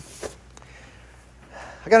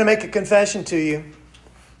I got to make a confession to you.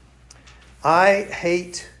 I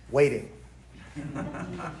hate waiting.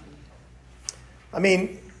 I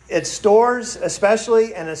mean, at stores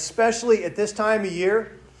especially, and especially at this time of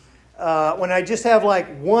year, when I just have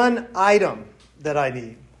like one item that I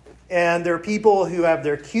need. And there are people who have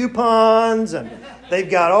their coupons, and they've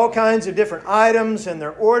got all kinds of different items, and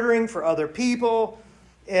they're ordering for other people,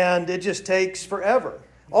 and it just takes forever.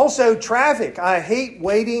 Also, traffic. I hate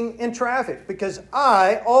waiting in traffic because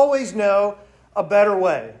I always know a better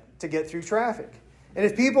way to get through traffic. And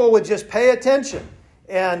if people would just pay attention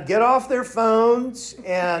and get off their phones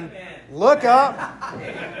and look up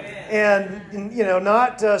and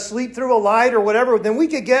not sleep through a light or whatever, then we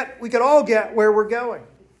could all get where we're going.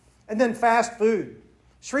 And then fast food.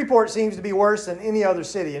 Shreveport seems to be worse than any other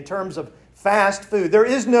city in terms of fast food. There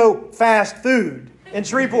is no fast food in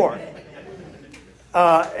Shreveport.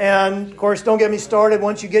 And, of course, don't get me started.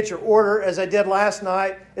 Once you get your order, as I did last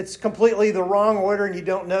night, it's completely the wrong order, and you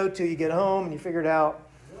don't know till you get home and you figure it out.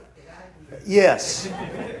 Yes.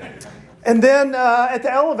 And then at the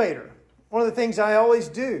elevator, one of the things I always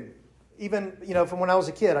do, even, from when I was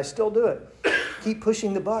a kid, I still do it. Keep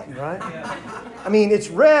pushing the button, right? I mean, it's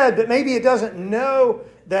red, but maybe it doesn't know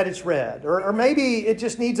that it's red. Or maybe it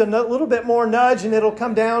just needs a little bit more nudge, and it'll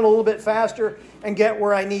come down a little bit faster and get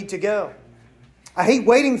where I need to go. I hate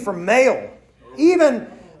waiting for mail, even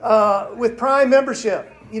with Prime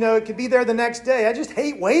membership. It could be there the next day. I just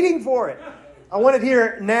hate waiting for it. I want it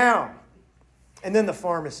here now. And then the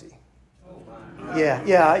pharmacy.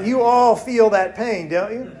 Yeah, you all feel that pain,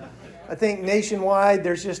 don't you? I think nationwide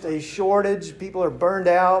there's just a shortage. People are burned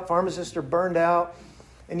out. Pharmacists are burned out.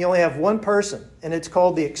 And you only have one person, and it's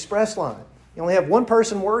called the express line. You only have one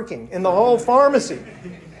person working in the whole pharmacy.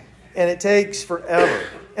 And it takes forever.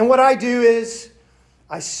 And what I do is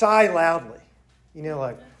I sigh loudly,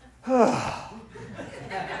 like,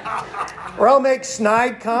 or I'll make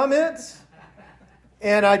snide comments,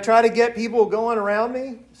 and I try to get people going around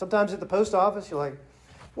me. Sometimes at the post office, you're like,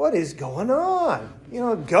 what is going on?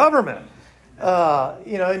 Government.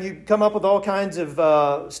 And you come up with all kinds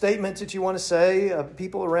of statements that you want to say,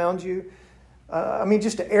 people around you.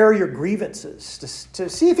 Just to air your grievances, to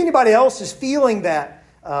see if anybody else is feeling that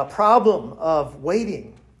problem of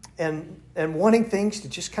waiting and wanting things to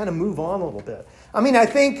just kind of move on a little bit. I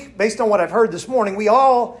think, based on what I've heard this morning, we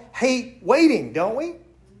all hate waiting, don't we?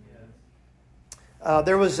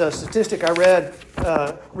 There was a statistic I read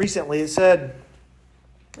recently. It said,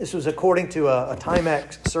 this was according to a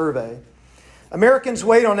Timex survey, Americans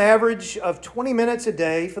wait on average of 20 minutes a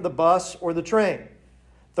day for the bus or the train,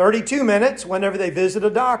 32 minutes whenever they visit a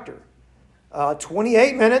doctor,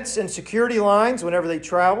 28 minutes in security lines whenever they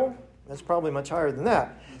travel. That's probably much higher than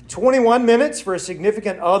that. 21 minutes for a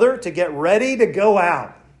significant other to get ready to go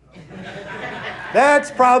out.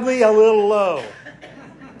 That's probably a little low.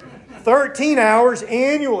 13 hours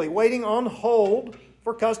annually waiting on hold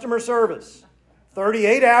for customer service.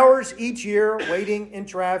 38 hours each year waiting in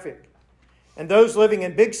traffic. And those living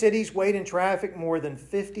in big cities wait in traffic more than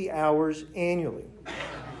 50 hours annually.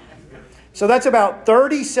 So that's about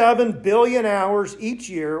 37 billion hours each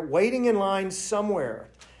year waiting in line somewhere,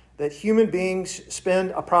 that human beings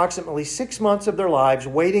spend approximately 6 months of their lives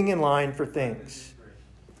waiting in line for things.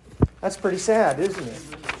 That's pretty sad, isn't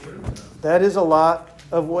it? That is a lot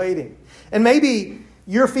of waiting. And maybe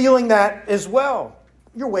you're feeling that as well.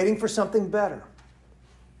 You're waiting for something better.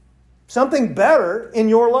 Something better in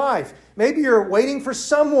your life. Maybe you're waiting for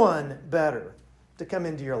someone better to come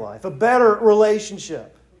into your life, a better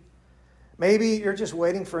relationship. Maybe you're just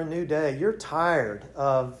waiting for a new day. You're tired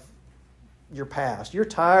of your past. You're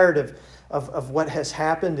tired of what has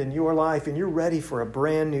happened in your life, and you're ready for a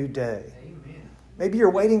brand new day. Amen. Maybe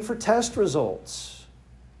you're waiting for test results,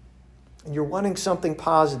 and you're wanting something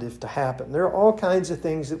positive to happen. There are all kinds of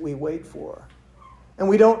things that we wait for. And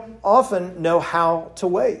we don't often know how to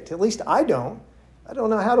wait. At least I don't. I don't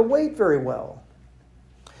know how to wait very well.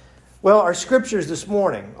 Well, our scriptures this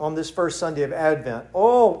morning on this first Sunday of Advent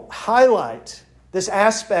all highlight this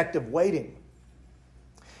aspect of waiting.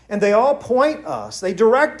 And they all point us, they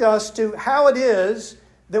direct us to how it is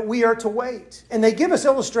that we are to wait. And they give us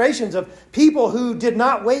illustrations of people who did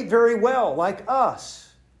not wait very well, like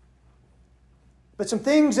us. But some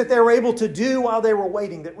things that they were able to do while they were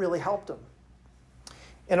waiting that really helped them.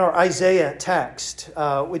 In our Isaiah text,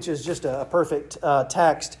 which is just a perfect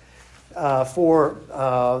text for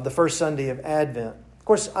the first Sunday of Advent. Of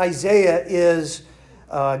course, Isaiah is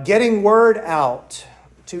getting word out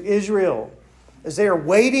to Israel as they are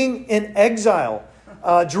waiting in exile.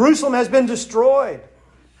 Jerusalem has been destroyed.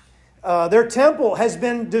 Their temple has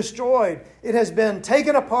been destroyed. It has been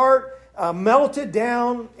taken apart melted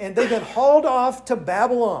down, and they've been hauled off to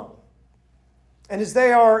Babylon. And as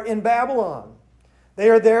they are in Babylon, they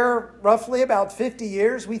are there roughly about 50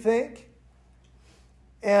 years, we think.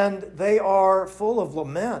 And they are full of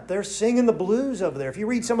lament. They're singing the blues over there. If you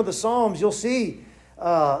read some of the Psalms, you'll see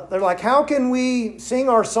they're like, how can we sing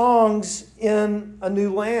our songs in a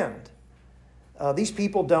new land? These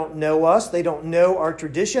people don't know us. They don't know our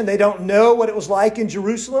tradition. They don't know what it was like in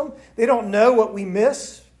Jerusalem. They don't know what we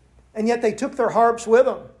miss. And yet they took their harps with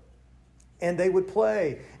them. And they would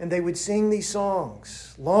play. And they would sing these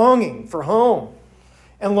songs, longing for home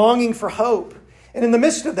and longing for hope. And in the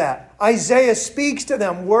midst of that, Isaiah speaks to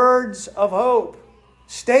them words of hope.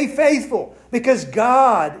 Stay faithful because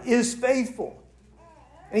God is faithful.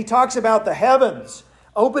 And he talks about the heavens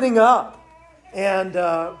opening up. And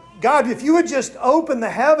God, if you would just open the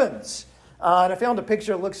heavens. And I found a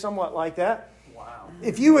picture that looks somewhat like that. Wow.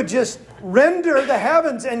 If you would just render the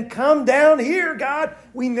heavens and come down here, God,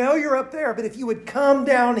 we know you're up there. But if you would come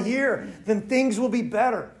down here, then things will be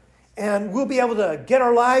better. And we'll be able to get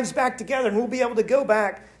our lives back together. And we'll be able to go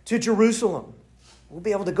back to Jerusalem. We'll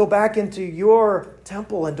be able to go back into your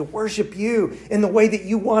temple and to worship you in the way that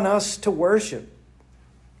you want us to worship.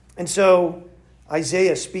 And so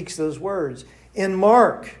Isaiah speaks those words. In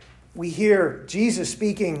Mark, we hear Jesus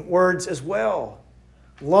speaking words as well,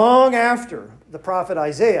 long after the prophet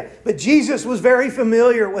Isaiah. But Jesus was very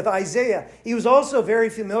familiar with Isaiah. He was also very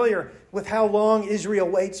familiar with how long Israel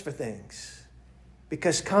waits for things,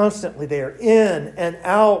 because constantly they are in and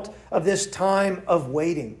out of this time of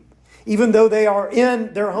waiting. Even though they are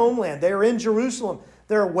in their homeland, they are in Jerusalem,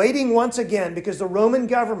 they're waiting once again because the Roman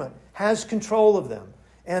government has control of them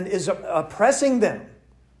and is oppressing them.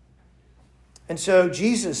 And so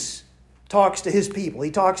Jesus talks to his people.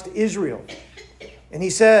 He talks to Israel. And he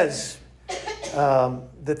says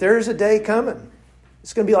that there is a day coming.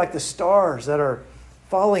 It's going to be like the stars that are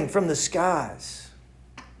falling from the skies.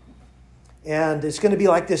 And it's going to be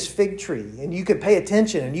like this fig tree. And you can pay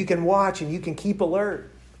attention and you can watch and you can keep alert.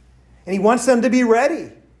 And he wants them to be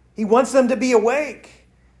ready. He wants them to be awake.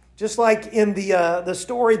 Just like in the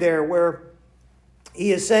story there where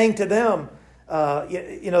he is saying to them,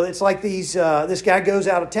 it's like this guy goes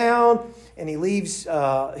out of town and he leaves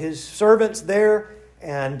his servants there,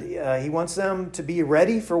 and he wants them to be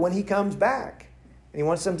ready for when he comes back. And he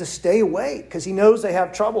wants them to stay awake because he knows they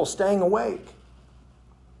have trouble staying awake.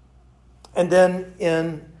 And then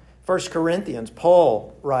in 1 Corinthians,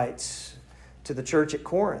 Paul writes to the church at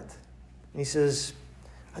Corinth. And he says,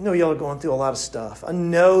 I know y'all are going through a lot of stuff. I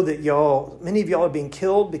know that many of y'all are being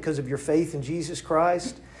killed because of your faith in Jesus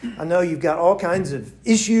Christ. I know you've got all kinds of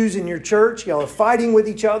issues in your church. Y'all are fighting with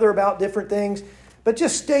each other about different things. But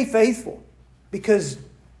just stay faithful because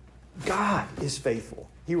God is faithful,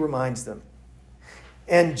 he reminds them.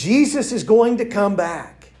 And Jesus is going to come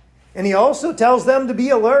back. And he also tells them to be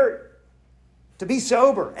alert, to be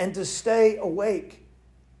sober, and to stay awake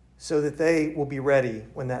so that they will be ready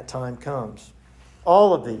when that time comes.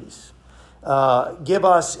 All of these give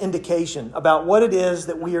us indication about what it is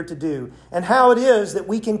that we are to do and how it is that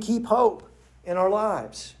we can keep hope in our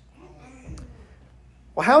lives.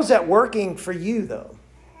 Well, how's that working for you, though?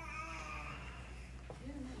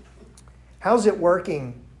 How's it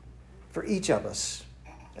working for each of us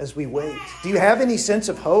as we wait? Do you have any sense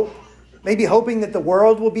of hope? Maybe hoping that the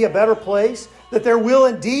world will be a better place, that there will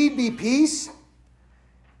indeed be peace?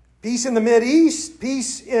 Peace in the Mideast,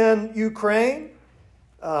 peace in Ukraine,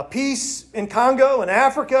 peace in Congo and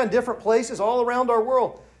Africa and different places all around our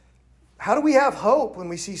world. How do we have hope when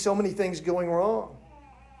we see so many things going wrong?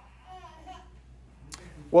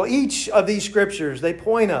 Well, each of these scriptures, they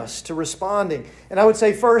point us to responding. And I would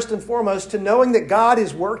say first and foremost to knowing that God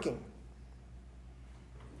is working.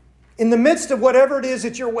 In the midst of whatever it is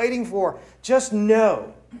that you're waiting for, just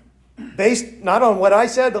know, based not on what I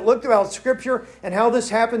said, but look throughout Scripture and how this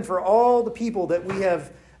happened for all the people that we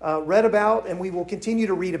have read about and we will continue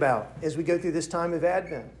to read about as we go through this time of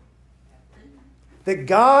Advent. That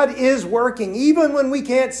God is working even when we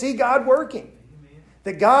can't see God working.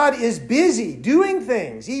 That God is busy doing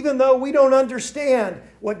things even though we don't understand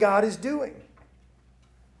what God is doing.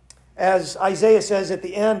 As Isaiah says at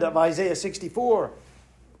the end of Isaiah 64,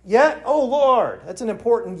 yet, O Lord, that's an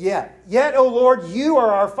important yet. Yet, O Lord, you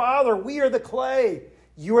are our Father. We are the clay.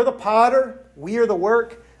 You are the potter. We are the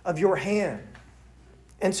work of your hand.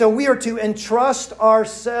 And so we are to entrust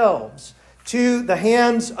ourselves to the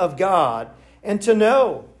hands of God and to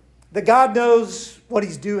know that God knows what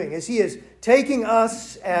he's doing as he is taking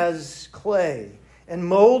us as clay and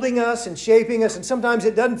molding us and shaping us. And sometimes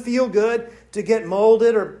it doesn't feel good to get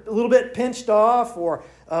molded or a little bit pinched off or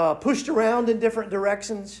pushed around in different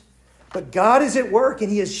directions. But God is at work,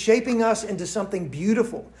 and He is shaping us into something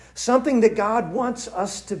beautiful, something that God wants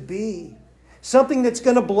us to be, something that's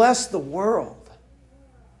going to bless the world.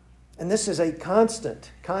 And this is a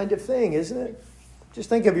constant kind of thing, isn't it? Just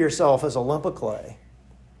think of yourself as a lump of clay,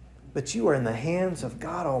 but you are in the hands of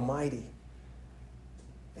God Almighty.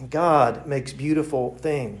 And God makes beautiful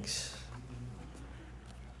things.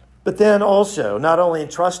 But then also, not only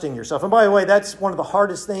entrusting yourself, and by the way, that's one of the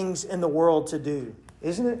hardest things in the world to do,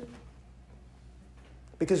 isn't it?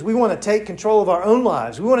 Because we want to take control of our own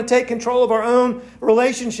lives. We want to take control of our own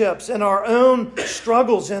relationships and our own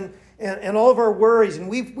struggles and all of our worries. And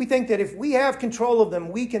we think that if we have control of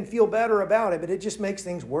them, we can feel better about it. But it just makes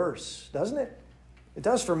things worse, doesn't it? It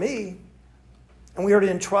does for me. And we are to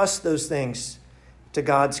entrust those things to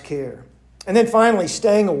God's care. And then finally,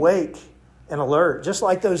 staying awake and alert. Just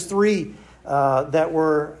like those three that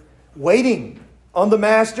were waiting on the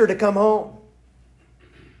Master to come home.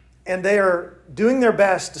 And they are doing their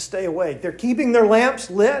best to stay awake. They're keeping their lamps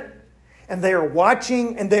lit, and they are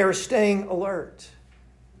watching, and they are staying alert.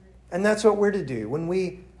 And that's what we're to do when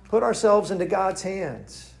we put ourselves into God's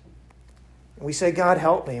hands. And we say, God,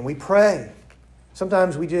 help me, and we pray.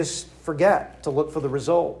 Sometimes we just forget to look for the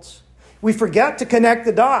results. We forget to connect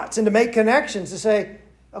the dots and to make connections to say,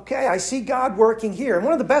 okay, I see God working here. And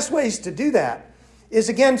one of the best ways to do that is,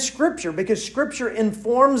 again, Scripture, because Scripture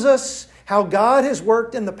informs us how God has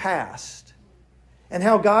worked in the past and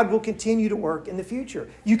how God will continue to work in the future.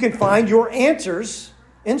 You can find your answers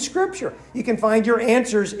in Scripture. You can find your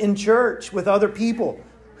answers in church with other people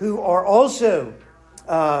who are also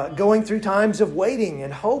going through times of waiting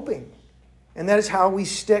and hoping. And that is how we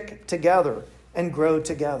stick together and grow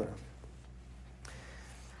together.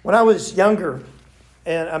 When I was younger,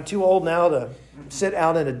 and I'm too old now to sit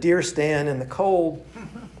out in a deer stand in the cold,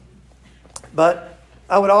 but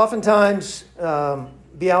I would oftentimes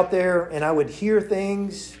be out there and I would hear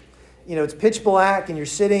things. You know, it's pitch black and you're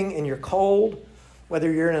sitting and you're cold.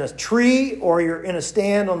 Whether you're in a tree or you're in a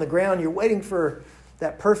stand on the ground, you're waiting for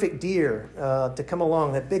that perfect deer to come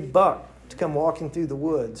along, that big buck to come walking through the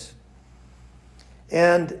woods.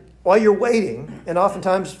 And while you're waiting, and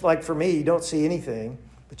oftentimes, like for me, you don't see anything,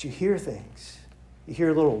 but you hear things. You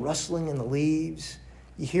hear a little rustling in the leaves.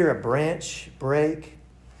 You hear a branch break.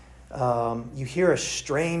 You hear a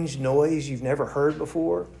strange noise you've never heard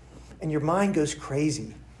before. And your mind goes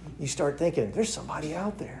crazy. You start thinking, there's somebody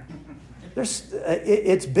out there.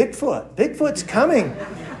 It's Bigfoot. Bigfoot's coming.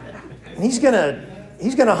 And he's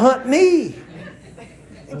gonna hunt me.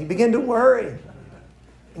 And you begin to worry.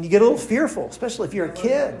 And you get a little fearful, especially if you're a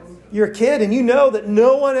kid. You're a kid and you know that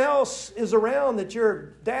no one else is around, that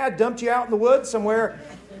your dad dumped you out in the woods somewhere.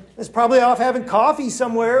 Is probably off having coffee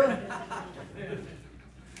somewhere.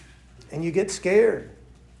 And you get scared.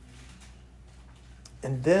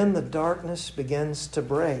 And then the darkness begins to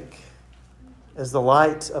break as the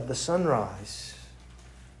light of the sunrise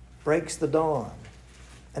breaks the dawn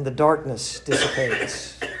and the darkness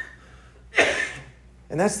dissipates.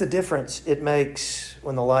 And that's the difference it makes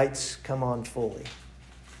when the lights come on fully.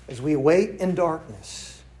 As we wait in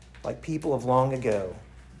darkness, like people of long ago,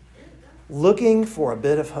 looking for a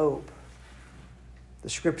bit of hope, the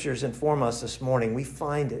Scriptures inform us this morning we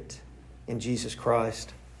find it in Jesus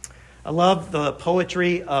Christ. I love the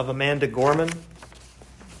poetry of Amanda Gorman.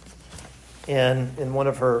 And in one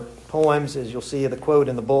of her poems, as you'll see the quote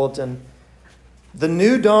in the bulletin, "The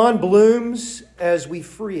new dawn blooms as we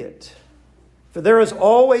free it. For there is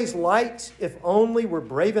always light if only we're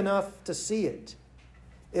brave enough to see it.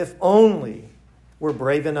 If only we're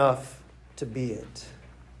brave enough to be it."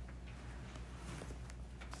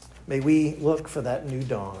 May we look for that new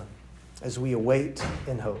dawn as we await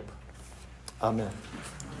in hope. Amen.